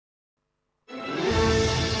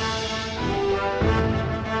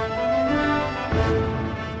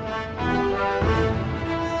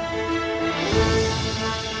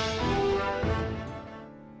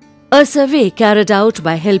A survey carried out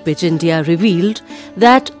by HelpAge India revealed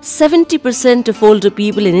that 70% of older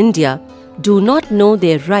people in India do not know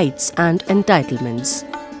their rights and entitlements.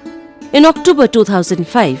 In October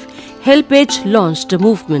 2005, HelpAge launched a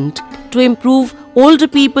movement to improve older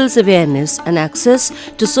people's awareness and access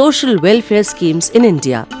to social welfare schemes in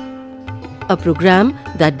India. A program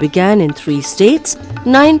that began in 3 states,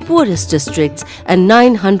 9 poorest districts and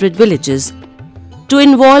 900 villages to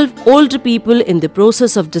involve older people in the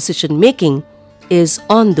process of decision-making is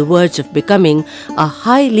on the verge of becoming a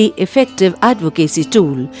highly effective advocacy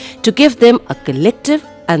tool to give them a collective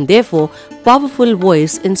and therefore powerful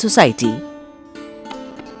voice in society.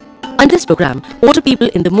 Under this program, older people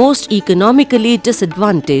in the most economically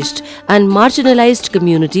disadvantaged and marginalized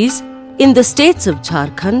communities in the states of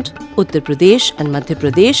Jharkhand, Uttar Pradesh and Madhya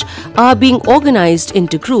Pradesh are being organized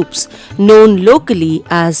into groups known locally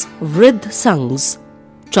as Vriddh Sanghs,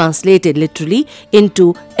 translated literally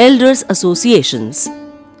into elders' associations.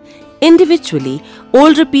 Individually,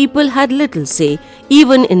 older people had little say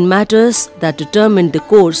even in matters that determined the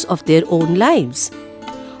course of their own lives.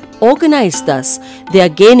 Organized thus, they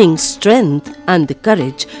are gaining strength and the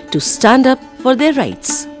courage to stand up for their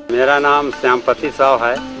rights. मेरा नाम श्यामपति साव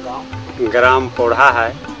है, ग्राम पोढ़ा है.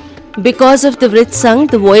 Because of the Vriddh Sangh,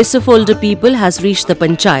 the voice of older people has reached the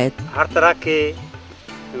panchayat. हर तरह की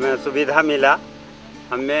सुविधा मिला.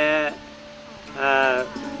 हमें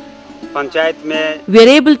पंचायत में We are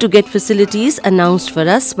able to get facilities announced for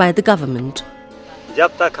us by the government.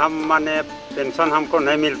 जब तक हम माने पेंशन हमको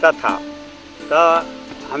नहीं मिलता था, तो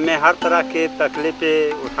हमें हर तरह की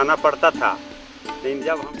तकलीफें उठाना पड़ता था. लेकिन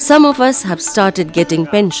जब Some of us have started getting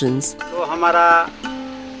pensions. तो हमारा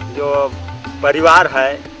जो परिवार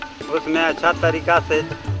है उसमें अच्छा तरीका से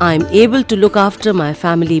I am able to look after my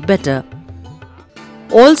family better.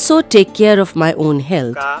 Also take care of my own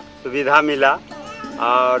health. का सुविधा मिला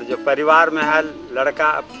और जो परिवार में है लड़का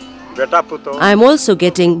बेटा पुतो. I am also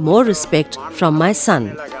getting more respect from my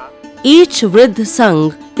son. Each Vriddh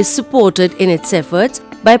Sangh is supported in its efforts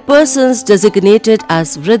by persons designated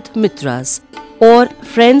as Vriddh Mitras or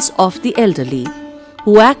friends of the elderly,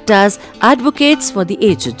 who act as advocates for the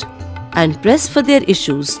aged and press for their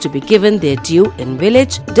issues to be given their due in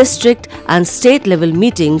village, district and state level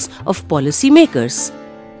meetings of policy makers.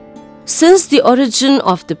 Since the origin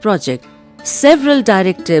of the project, several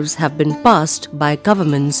directives have been passed by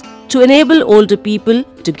governments to enable older people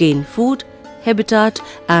to gain food, habitat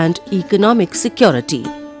and economic security.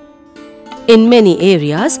 In many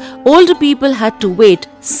areas, older people had to wait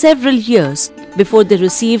several years before they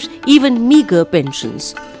received even meager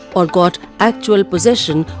pensions or got actual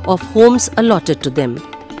possession of homes allotted to them.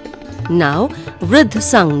 Now, Vriddh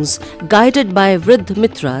Sanghs, guided by Vriddh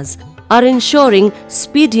Mitras, are ensuring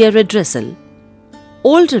speedier redressal.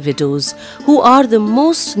 Older widows, who are the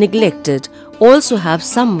most neglected, also have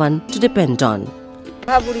someone to depend on.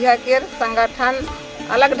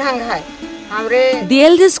 The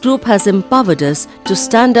eldest group has empowered us to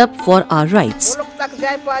stand up for our rights.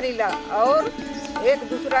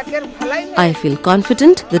 I feel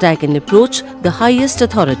confident that I can approach the highest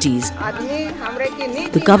authorities,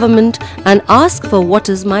 the government, and ask for what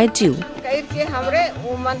is my due.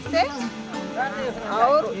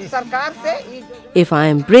 If I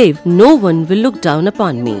am brave, no one will look down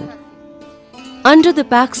upon me. Under the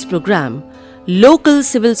PACS program, local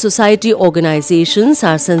civil society organizations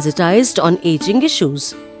are sensitized on aging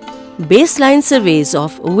issues. Baseline surveys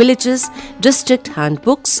of villages, district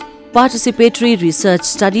handbooks, participatory research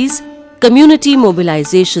studies, community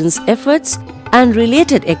mobilizations efforts, and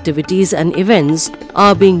related activities and events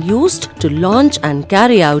are being used to launch and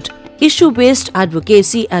carry out issue-based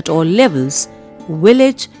advocacy at all levels,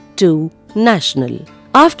 village to national.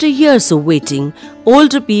 After years of waiting,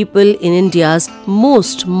 older people in India's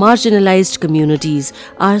most marginalized communities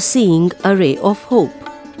are seeing a ray of hope.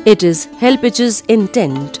 It is HelpAge's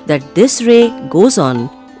intent that this ray goes on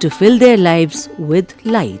to fill their lives with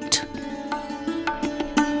light.